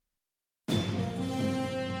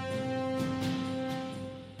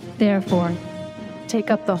Therefore,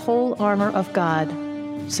 take up the whole armor of God,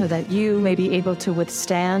 so that you may be able to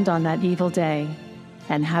withstand on that evil day,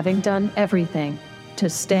 and having done everything, to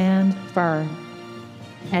stand firm.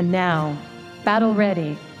 And now, Battle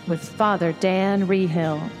Ready with Father Dan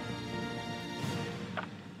Rehill.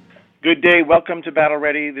 Good day. Welcome to Battle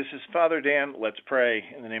Ready. This is Father Dan. Let's pray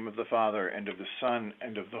in the name of the Father, and of the Son,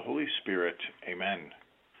 and of the Holy Spirit. Amen.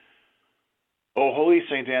 O holy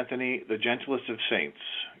Saint Anthony, the gentlest of saints,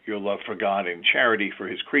 your love for God and charity for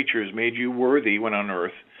his creatures made you worthy when on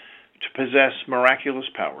earth to possess miraculous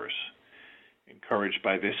powers. Encouraged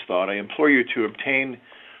by this thought, I implore you to obtain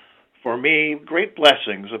for me great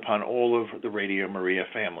blessings upon all of the Radio Maria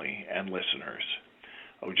family and listeners.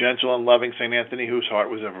 O gentle and loving St. Anthony, whose heart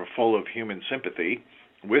was ever full of human sympathy,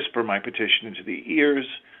 whisper my petition into the ears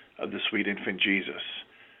of the sweet infant Jesus,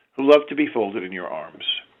 who loved to be folded in your arms.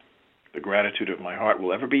 The gratitude of my heart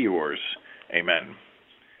will ever be yours. Amen.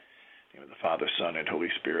 In the name of the Father, Son, and Holy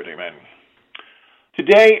Spirit. Amen.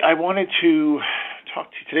 Today, I wanted to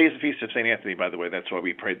talk to you. Today is the Feast of St. Anthony, by the way. That's why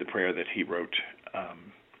we prayed the prayer that he wrote.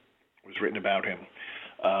 Was written about him.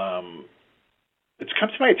 It's come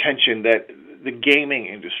to my attention that the gaming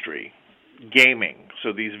industry,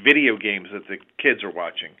 so these video games that the kids are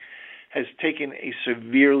watching, has taken a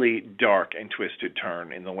severely dark and twisted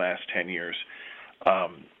turn in the last 10 years.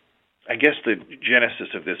 I guess the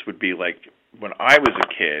genesis of this would be like when I was a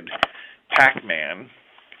kid, Pac-Man,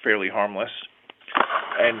 fairly harmless,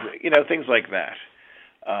 and, things like that.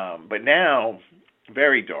 But now,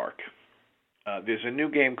 very dark. There's a new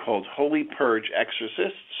game called Holy Purge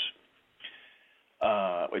Exorcists.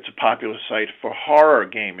 It's a popular site for horror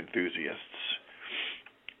game enthusiasts.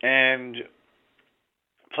 And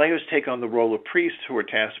players take on the role of priests who are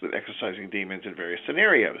tasked with exorcising demons in various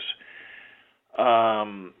scenarios.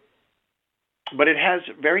 But it has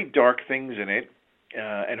very dark things in it,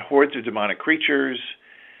 and hordes of demonic creatures,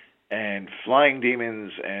 and flying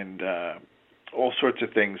demons, and all sorts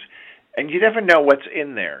of things. And you never know what's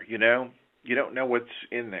in there, You don't know what's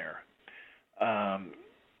in there.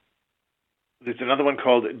 There's another one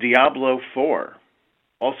called Diablo 4.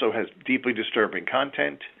 Also has deeply disturbing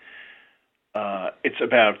content. It's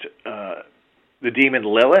about the demon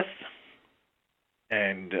Lilith,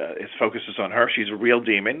 and it focuses on her. She's a real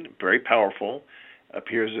demon, very powerful,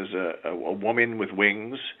 appears as a woman with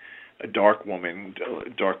wings, a dark woman, a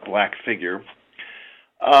dark black figure.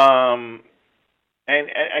 And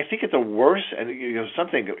I think at the worst, and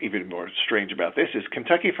something even more strange about this is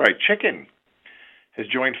Kentucky Fried Chicken has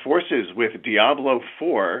joined forces with Diablo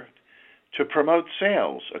 4 to promote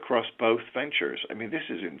sales across both ventures. I mean, this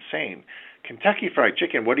is insane. Kentucky Fried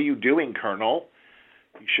Chicken, what are you doing, Colonel?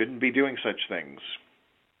 You shouldn't be doing such things.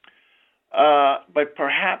 But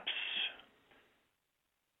perhaps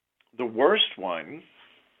the worst one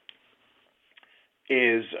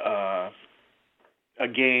is a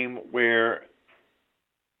game where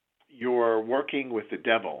you're working with the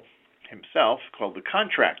devil himself, called The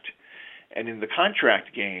Contract. And in the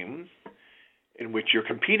Contract game, in which you're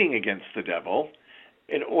competing against the devil,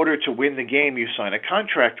 in order to win the game, you sign a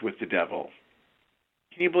contract with the devil.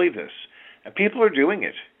 Can you believe this? And people are doing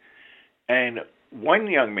it. And one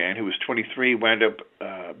young man who was 23 wound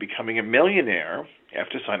up becoming a millionaire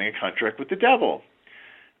after signing a contract with the devil.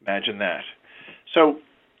 Imagine that. So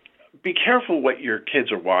be careful what your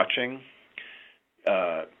kids are watching.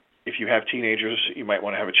 If you have teenagers, you might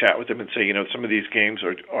want to have a chat with them and say, some of these games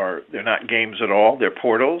they're not games at all. They're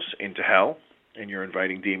portals into hell, and you're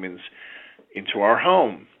inviting demons into our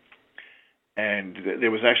home. And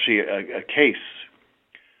there was actually a case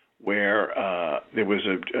where there was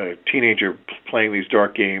a teenager playing these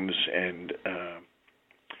dark games, and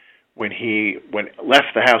when he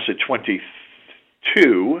left the house at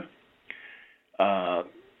 22,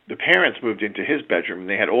 the parents moved into his bedroom, and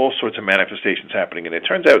they had all sorts of manifestations happening. And it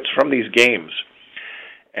turns out it's from these games.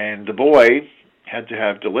 And the boy had to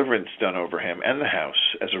have deliverance done over him and the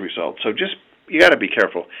house as a result. So you got to be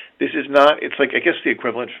careful. This is not, it's like, I guess the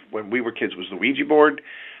equivalent when we were kids was the Ouija board.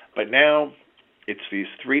 But now it's these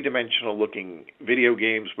three-dimensional looking video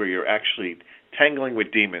games where you're actually tangling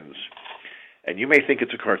with demons. And you may think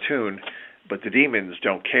it's a cartoon, but the demons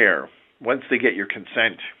don't care. Once they get your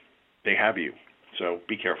consent, they have you. So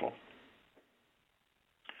be careful.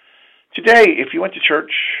 Today, if you went to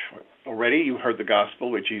church already, you heard the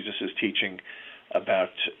gospel where Jesus is teaching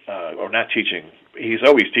about, or not teaching, he's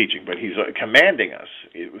always teaching, but he's commanding us.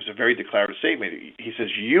 It was a very declarative statement. He says,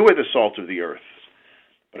 you are the salt of the earth.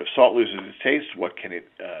 But if salt loses its taste,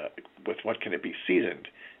 with what can it be seasoned?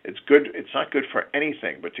 It's not good for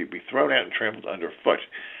anything but to be thrown out and trampled underfoot.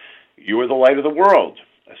 You are the light of the world.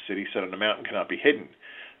 A city set on a mountain cannot be hidden.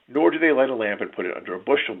 Nor do they light a lamp and put it under a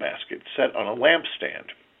bushel basket, set on a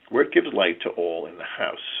lampstand, where it gives light to all in the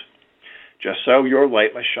house. Just so your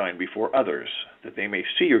light must shine before others, that they may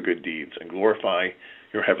see your good deeds and glorify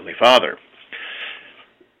your heavenly Father.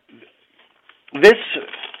 This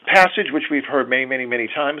passage, which we've heard many, many, many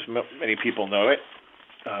times, many people know it.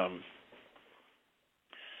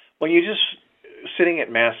 When you're just sitting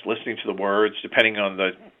at Mass listening to the words, depending on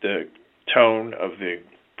the tone of the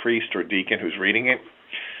priest or deacon who's reading it,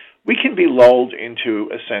 we can be lulled into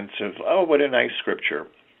a sense of, oh, what a nice scripture.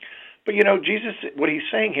 But, Jesus, what he's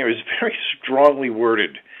saying here is very strongly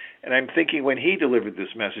worded. And I'm thinking when he delivered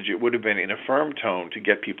this message, it would have been in a firm tone to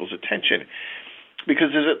get people's attention. Because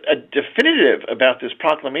there's a definitive about this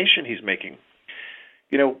proclamation he's making.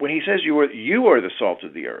 When he says you are the salt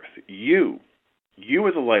of the earth, you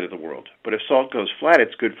are the light of the world. But if salt goes flat,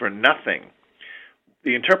 it's good for nothing.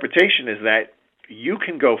 The interpretation is that you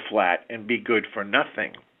can go flat and be good for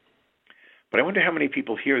nothing. But I wonder how many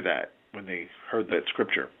people hear that when they heard that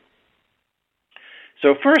scripture.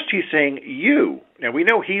 So first he's saying you. Now we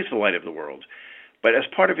know he's the light of the world, but as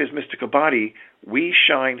part of his mystical body, we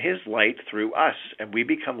shine his light through us, and we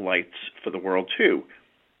become lights for the world too.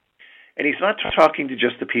 And he's not talking to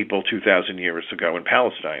just the people 2,000 years ago in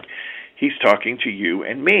Palestine. He's talking to you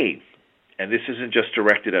and me. And this isn't just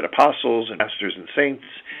directed at apostles and pastors and saints.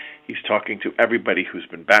 He's talking to everybody who's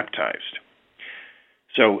been baptized.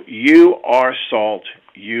 So you are salt,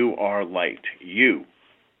 you are light, you.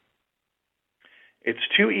 It's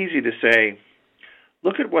too easy to say,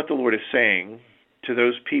 look at what the Lord is saying to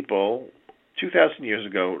those people 2,000 years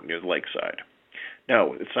ago near the lakeside.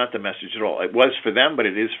 No, it's not the message at all. It was for them, but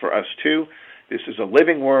it is for us too. This is a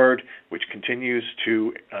living word which continues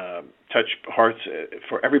to touch hearts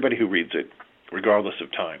for everybody who reads it, regardless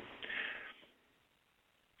of time.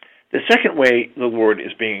 The second way the Lord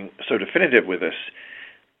is being so definitive with us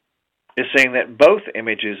is saying that both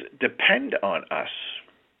images depend on us.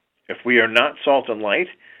 If we are not salt and light,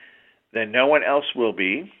 then no one else will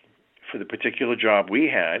be for the particular job we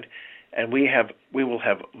had, and we will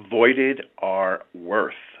have voided our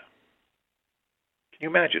worth. Can you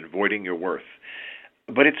imagine voiding your worth?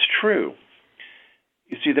 But it's true.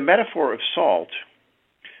 You see, the metaphor of salt,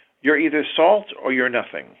 you're either salt or you're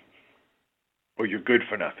nothing, or you're good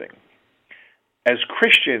for nothing. As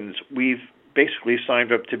Christians, we've basically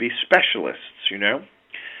signed up to be specialists,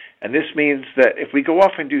 And this means that if we go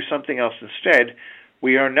off and do something else instead,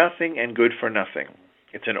 we are nothing and good for nothing.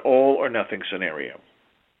 It's an all or nothing scenario.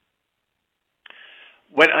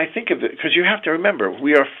 When I think of it, because you have to remember,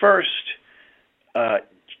 we are first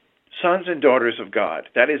sons and daughters of God.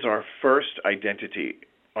 That is our first identity,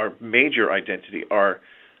 our major identity,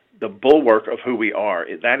 the bulwark of who we are.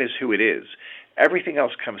 That is who it is. Everything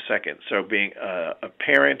else comes second. So being a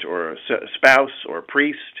parent or a spouse or a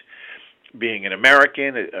priest, being an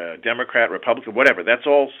American, a Democrat, Republican, whatever, that's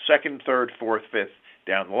all second, third, fourth, fifth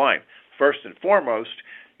down the line. First and foremost,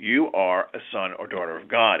 you are a son or daughter of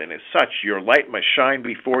God, and as such, your light must shine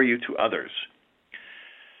before you to others.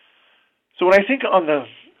 So when I think on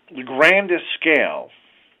the grandest scale,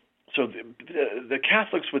 so the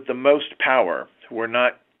Catholics with the most power who are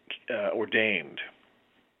not ordained,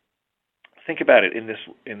 think about it in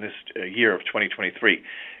this year of 2023.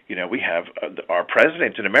 We have our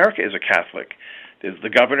president in America is a Catholic. There's the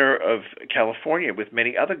governor of California with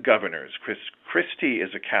many other governors. Christie is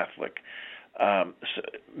a Catholic.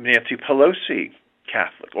 Nancy Pelosi,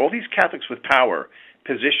 Catholic. All these Catholics with power,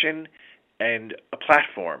 position, and a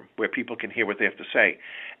platform where people can hear what they have to say.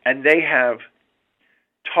 And they have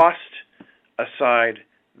tossed aside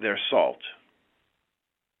their salt.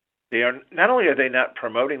 Not only are they not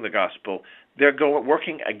promoting the gospel, they're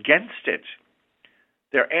working against it.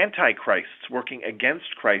 They're antichrists working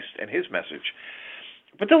against Christ and his message.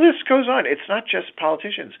 But the list goes on. It's not just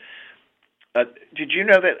politicians. Did you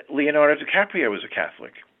know that Leonardo DiCaprio is a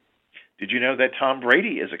Catholic? Did you know that Tom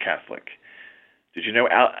Brady is a Catholic? Did you know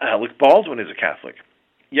Alec Baldwin is a Catholic?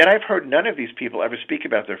 Yet I've heard none of these people ever speak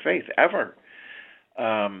about their faith, ever.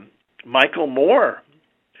 Michael Moore,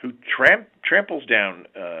 who tramples down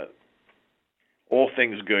all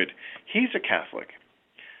things good, he's a Catholic.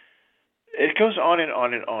 It goes on and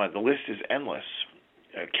on and on. The list is endless.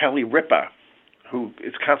 Kelly Ripa, who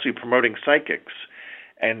is constantly promoting psychics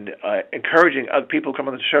and encouraging other people who come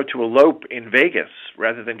on the show to elope in Vegas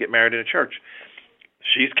rather than get married in a church.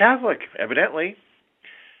 She's Catholic, evidently.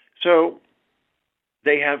 So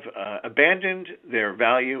they have abandoned their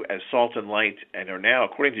value as salt and light and are now,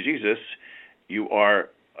 according to Jesus, you are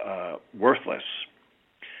worthless.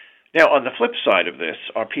 Now, on the flip side of this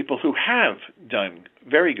are people who have done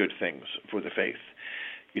very good things for the faith,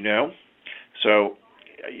 So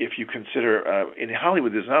if you consider, in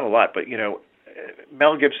Hollywood there's not a lot, but,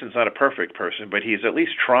 Mel Gibson's not a perfect person, but he's at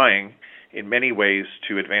least trying in many ways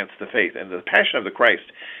to advance the faith. And the Passion of the Christ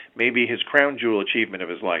may be his crown jewel achievement of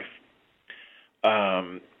his life.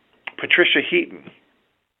 Patricia Heaton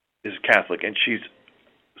is Catholic, and she's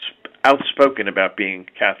outspoken about being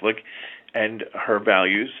Catholic and her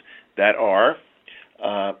values that are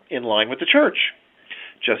in line with the Church.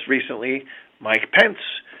 Just recently, Mike Pence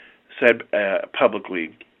said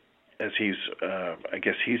publicly, as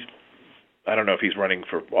I don't know if he's running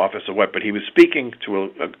for office or what, but he was speaking to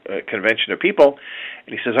a convention of people,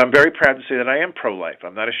 and he says, I'm very proud to say that I am pro-life.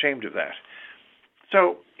 I'm not ashamed of that.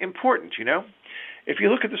 So, important, If you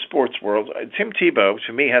look at the sports world, Tim Tebow,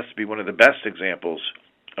 to me, has to be one of the best examples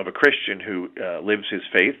of a Christian who lives his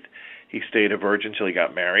faith. He stayed a virgin until he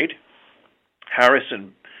got married.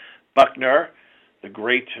 Harrison Buckner, the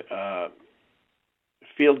great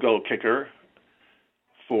field goal kicker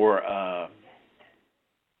for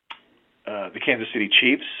the Kansas City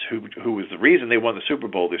Chiefs, who was the reason they won the Super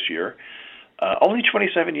Bowl this year, only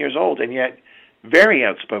 27 years old, and yet very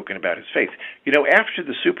outspoken about his faith. After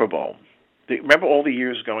the Super Bowl, remember all the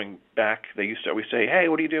years going back, they used to always say, hey,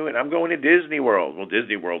 what are you doing? I'm going to Disney World. Well,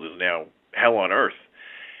 Disney World is now hell on earth.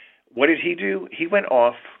 What did he do? He went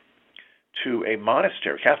off to a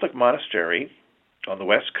monastery, Catholic monastery on the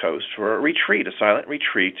West Coast for a retreat, a silent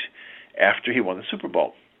retreat, after he won the Super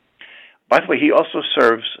Bowl. By the way, he also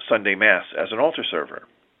serves Sunday Mass as an altar server.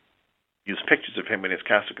 Use pictures of him in his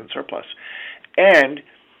cassock and surplice. And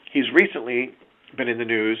he's recently been in the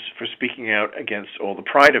news for speaking out against all the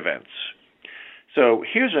pride events. So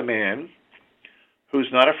here's a man who's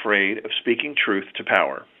not afraid of speaking truth to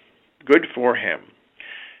power. Good for him.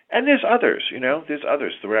 And there's others, there's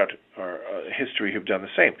others throughout our history who've done the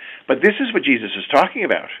same. But this is what Jesus is talking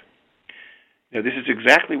about. This is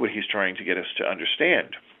exactly what he's trying to get us to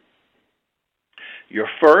understand. Your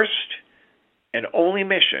first and only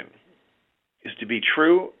mission is to be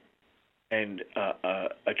true and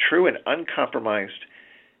a true and uncompromised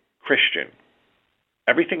Christian.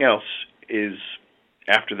 Everything else is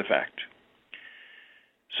after the fact.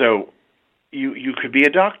 So you could be a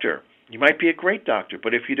doctor. You might be a great doctor,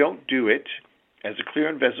 but if you don't do it as a clear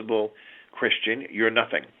and visible Christian, you're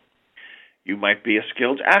nothing. You might be a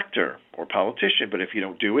skilled actor or politician, but if you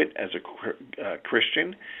don't do it as a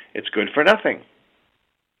Christian, it's good for nothing.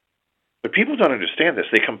 But people don't understand this.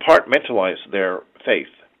 They compartmentalize their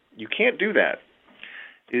faith. You can't do that.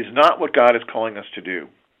 It is not what God is calling us to do.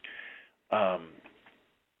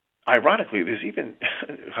 Ironically, there's even,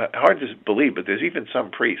 hard to believe, but there's even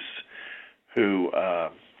some priests who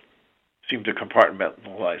seem to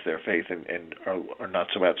compartmentalize their faith and are not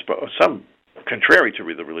so outspoken. Some contrary to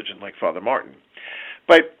the religion, like Father Martin.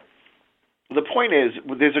 But the point is,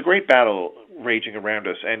 there's a great battle raging around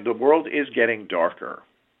us, and the world is getting darker.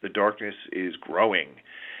 The darkness is growing.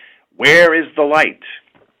 Where is the light?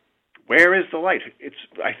 Where is the light?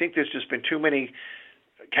 I think there's just been too many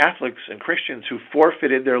Catholics and Christians who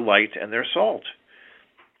forfeited their light and their salt.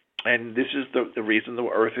 And this is the reason the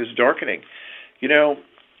earth is darkening.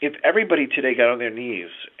 If everybody today got on their knees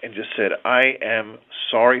and just said, I am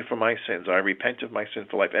sorry for my sins, I repent of my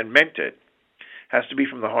sinful life, and meant it, has to be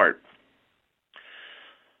from the heart,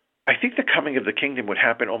 I think the coming of the kingdom would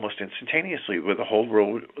happen almost instantaneously, where the whole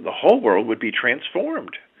world would be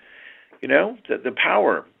transformed. The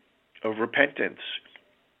power of repentance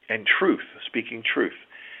and truth, speaking truth,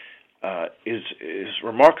 is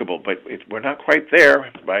remarkable, but we're not quite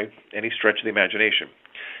there by any stretch of the imagination.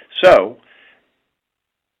 So,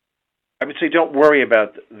 I would say don't worry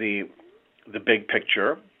about the big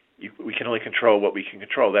picture. We can only control what we can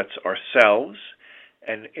control. That's ourselves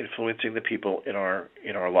and influencing the people in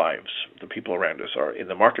our lives, the people around us, are in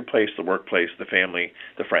the marketplace, the workplace, the family,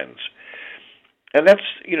 the friends. And that's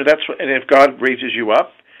what, and if God raises you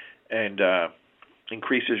up and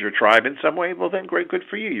increases your tribe in some way, well then great, good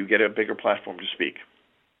for you. You get a bigger platform to speak.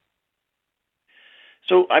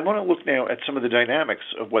 So I want to look now at some of the dynamics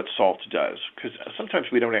of what salt does, because sometimes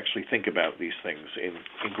we don't actually think about these things in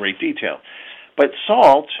great detail. But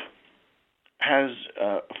salt has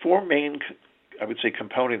four main, I would say,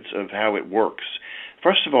 components of how it works.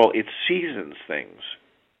 First of all, it seasons things.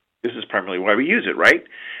 This is primarily why we use it, right?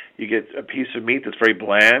 You get a piece of meat that's very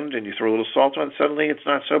bland, and you throw a little salt on it, suddenly it's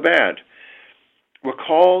not so bad. We're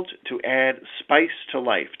called to add spice to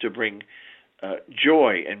life, to bring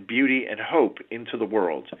joy and beauty and hope into the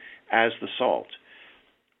world as the salt.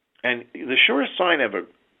 And the surest sign of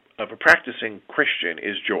a practicing Christian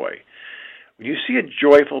is joy. When you see a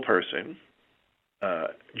joyful person,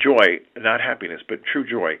 joy, not happiness, but true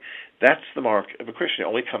joy, that's the mark of a Christian. It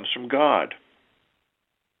only comes from God.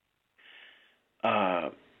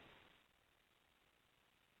 Hope,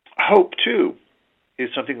 too,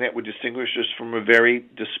 is something that would distinguish us from a very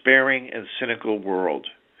despairing and cynical world.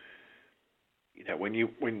 You know,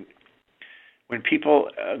 when people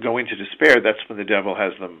go into despair, that's when the devil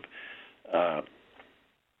has them,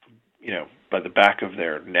 by the back of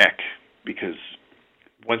their neck, because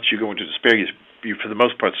once you go into despair, you for the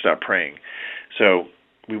most part stop praying. So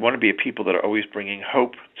we want to be a people that are always bringing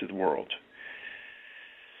hope to the world.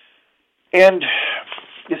 And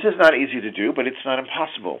this is not easy to do, but it's not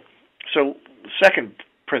impossible. So the second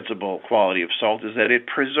principal quality of salt is that it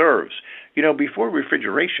preserves. You know, before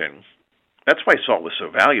refrigeration, that's why salt was so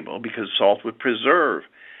valuable, because salt would preserve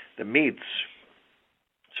the meats.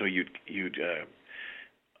 So you'd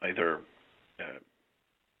either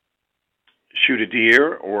shoot a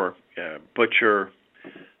deer or butcher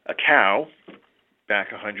a cow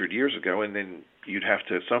back 100 years ago, and then you'd have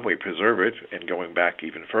to some way preserve it, and going back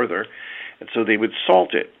even further. And so they would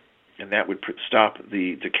salt it, and that would stop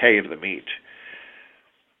the decay of the meat.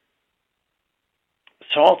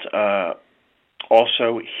 Salt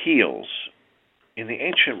also heals. In the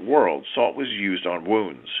ancient world, salt was used on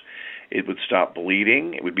wounds. It would stop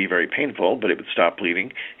bleeding. It would be very painful, but it would stop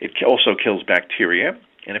bleeding. It also kills bacteria,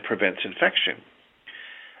 and it prevents infection.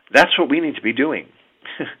 That's what we need to be doing.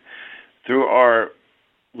 Through our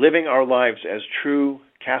living our lives as true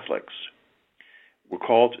Catholics, we're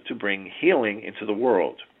called to bring healing into the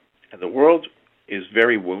world. And the world is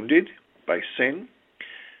very wounded by sin,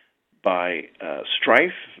 by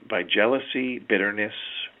strife, by jealousy, bitterness,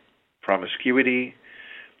 promiscuity,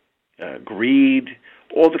 greed,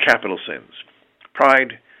 all the capital sins: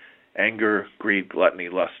 pride, anger, greed, gluttony,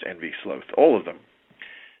 lust, envy, sloth, all of them.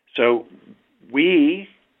 So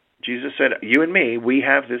Jesus said, you and me, we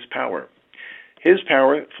have this power. His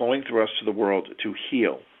power flowing through us to the world to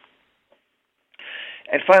heal.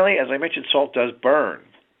 And finally, as I mentioned, salt does burn.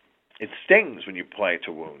 It stings when you apply it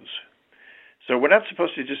to wounds. So we're not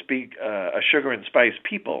supposed to just be a sugar and spice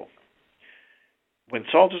people. When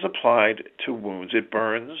salt is applied to wounds, it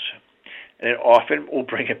burns, and it often will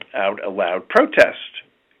bring out a loud protest.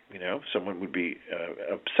 You know, someone would be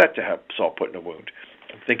upset to have salt put in a wound.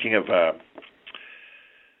 I'm thinking of,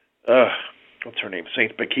 what's her name?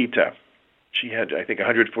 Saint Bakita. She had, I think,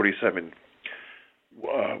 147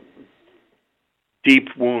 deep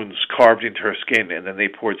wounds carved into her skin, and then they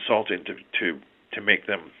poured salt into to make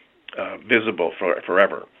them visible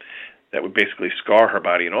forever. That would basically scar her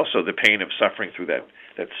body, and also the pain of suffering through that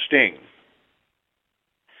sting.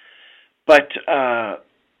 But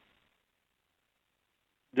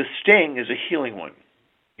the sting is a healing one.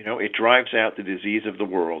 You know, it drives out the disease of the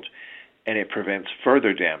world, and it prevents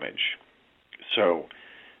further damage. So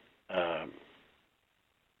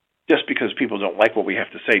just because people don't like what we have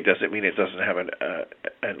to say doesn't mean it doesn't have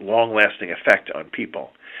a long-lasting effect on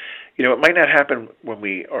people. You know, it might not happen when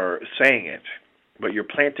we are saying it, but you're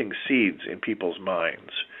planting seeds in people's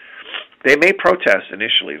minds. They may protest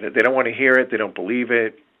initially, that they don't want to hear it, they don't believe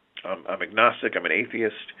it. I'm agnostic, I'm an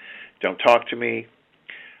atheist, don't talk to me.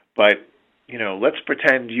 But, you know, let's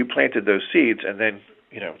pretend you planted those seeds, and then,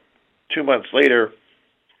 2 months later,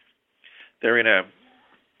 they're in a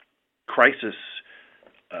crisis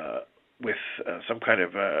with some kind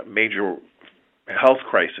of major health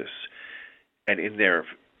crisis. And in their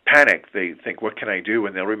panic, they think, what can I do?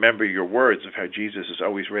 And they'll remember your words of how Jesus is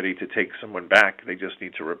always ready to take someone back. They just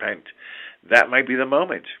need to repent. That might be the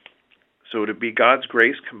moment. So to be God's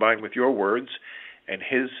grace combined with your words and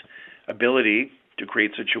His ability to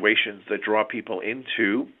create situations that draw people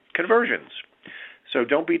into conversions. So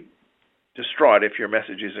don't be distraught if your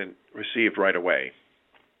message isn't received right away.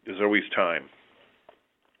 There's always time.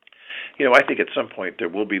 You know, I think at some point there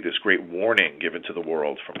will be this great warning given to the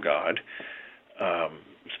world from God.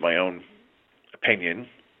 It's my own opinion,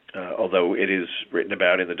 although it is written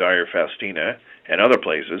about in the Diary of Faustina and other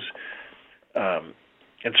places.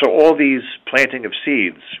 And so all these planting of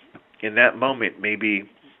seeds in that moment may be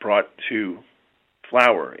brought to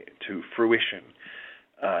flower, to fruition,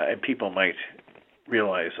 and people might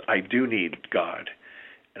realize, I do need God,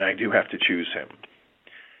 and I do have to choose Him.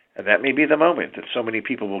 And that may be the moment that so many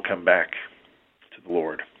people will come back to the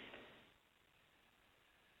Lord.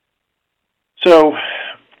 So,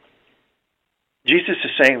 Jesus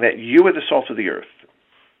is saying that you are the salt of the earth.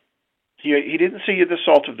 He didn't say you're the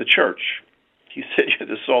salt of the church. He said you're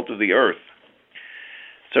the salt of the earth.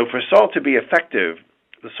 So for salt to be effective,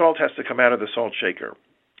 the salt has to come out of the salt shaker.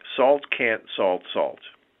 Salt can't salt salt.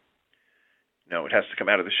 No, it has to come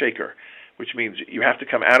out of the shaker, which means you have to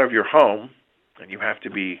come out of your home, and you have to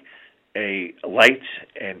be a light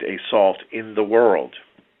and a salt in the world,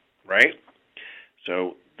 right?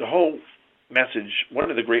 So the whole message, one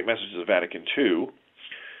of the great messages of Vatican II,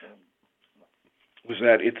 was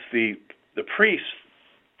that it's the priests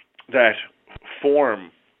that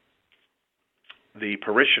form the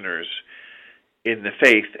parishioners in the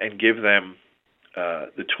faith and give them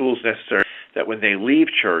the tools necessary, that when they leave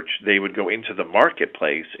church, they would go into the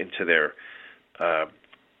marketplace, into their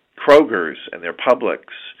Krogers and their Publix,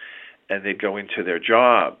 and they'd go into their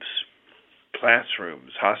jobs,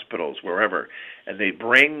 classrooms, hospitals, wherever, and they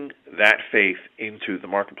bring that faith into the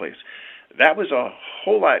marketplace. That was a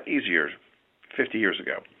whole lot easier 50 years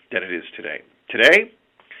ago than it is today. Today,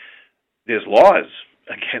 there's laws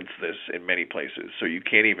against this in many places, so you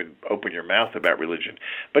can't even open your mouth about religion.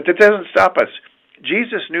 But that doesn't stop us.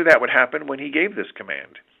 Jesus knew that would happen when he gave this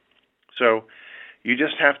command. So you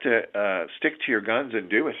just have to stick to your guns and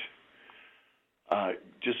do it.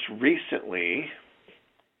 Just recently,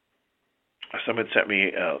 someone sent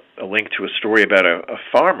me a link to a story about a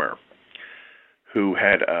farmer who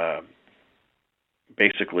had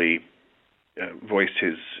basically voiced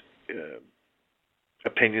his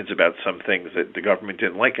opinions about some things that the government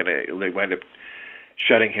didn't like, and they wound up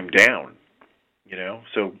shutting him down.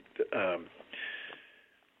 So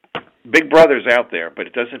Big Brother's out there, but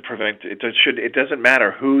it doesn't prevent it. It doesn't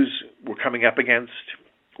matter who's we're coming up against.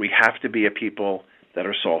 We have to be a people that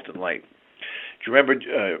are salt and light. Do you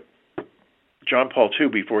remember John Paul II,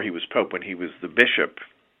 before he was Pope, when he was the bishop,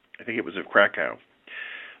 I think it was of Krakow,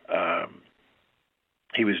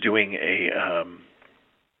 he was doing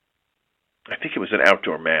I think it was an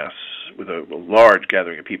outdoor mass with a large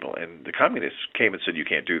gathering of people, and the communists came and said, "You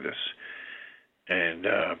can't do this." And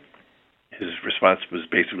his response was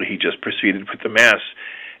basically he just proceeded with the mass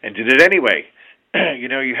and did it anyway.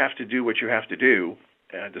 You have to do what you have to do,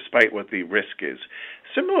 despite what the risk is.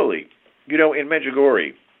 Similarly, in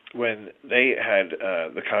Medjugorje, when they had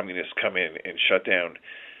the communists come in and shut down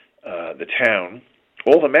the town,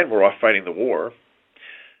 all the men were off fighting the war,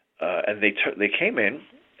 and they came in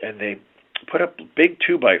and they put up big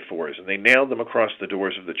 2x4s and they nailed them across the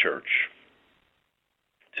doors of the church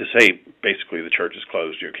to say, basically, the church is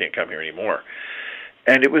closed, you can't come here anymore.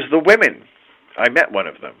 And it was the women. I met one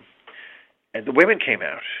of them. And the women came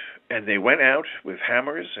out, and they went out with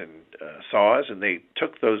hammers and saws, and they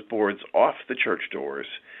took those boards off the church doors,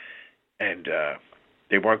 and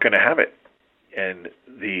they weren't going to have it. And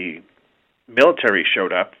the military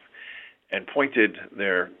showed up and pointed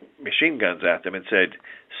their machine guns at them and said,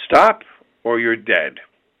 "Stop, or you're dead."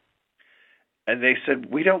 And they said,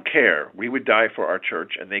 "We don't care. We would die for our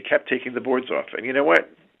church." And they kept taking the boards off. And you know what?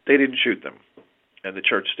 They didn't shoot them. And the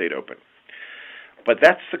church stayed open. But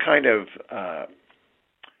that's the kind of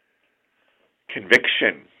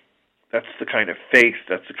conviction, that's the kind of faith,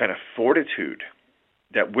 that's the kind of fortitude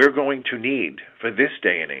that we're going to need for this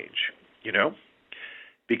day and age,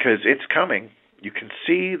 because it's coming. You can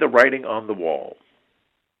see the writing on the wall.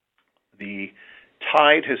 The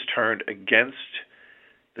tide has turned against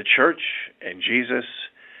the church and Jesus.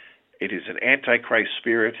 It is an antichrist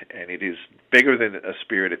spirit, and it is bigger than a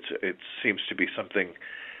spirit. It seems to be something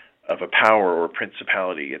of a power or a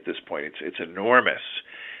principality at this point. It's enormous,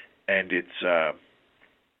 and it's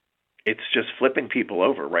just flipping people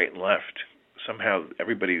over right and left. Somehow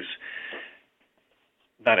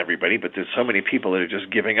not everybody, but there's so many people that are just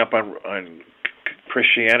giving up on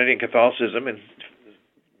Christianity and Catholicism and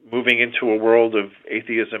moving into a world of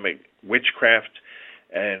atheism, witchcraft,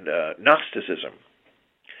 and Gnosticism.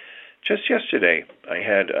 Just yesterday, I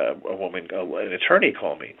had a woman, an attorney,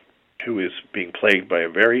 call me, who is being plagued by a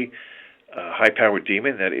very high-powered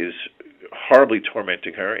demon that is horribly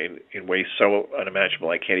tormenting her in ways so unimaginable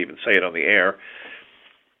I can't even say it on the air.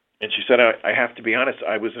 And she said, "I have to be honest.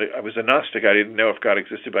 I was a Gnostic. I didn't know if God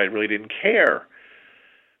existed, but I really didn't care.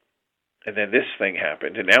 And then this thing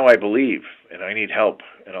happened, and now I believe, and I need help,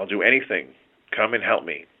 and I'll do anything. Come and help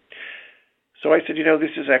me." So I said,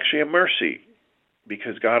 this is actually a mercy,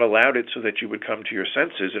 because God allowed it so that you would come to your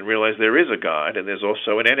senses and realize there is a God, and there's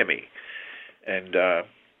also an enemy. And,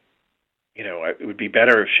 it would be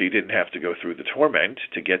better if she didn't have to go through the torment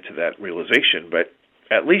to get to that realization, but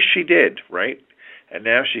at least she did, right? And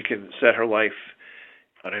now she can set her life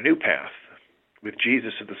on a new path with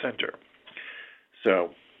Jesus at the center.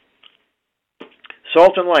 So,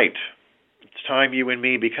 salt and light. It's time you and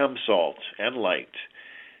me become salt and light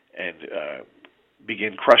and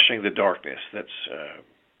begin crushing the darkness that's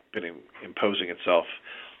been imposing itself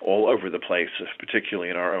all over the place, particularly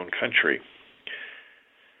in our own country.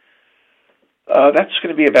 That's going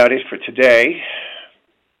to be about it for today.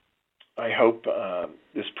 I hope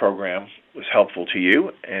this program was helpful to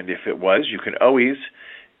you, and if it was, you can always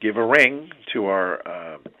give a ring to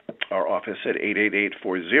our our office at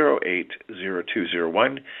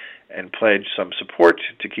 888-408-0201 and pledge some support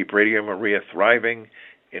to keep Radio Maria thriving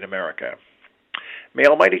in America. May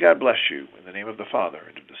Almighty God bless you. In the name of the Father,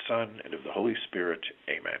 and of the Son, and of the Holy Spirit.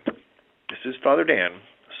 Amen. This is Father Dan,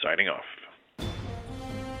 signing off.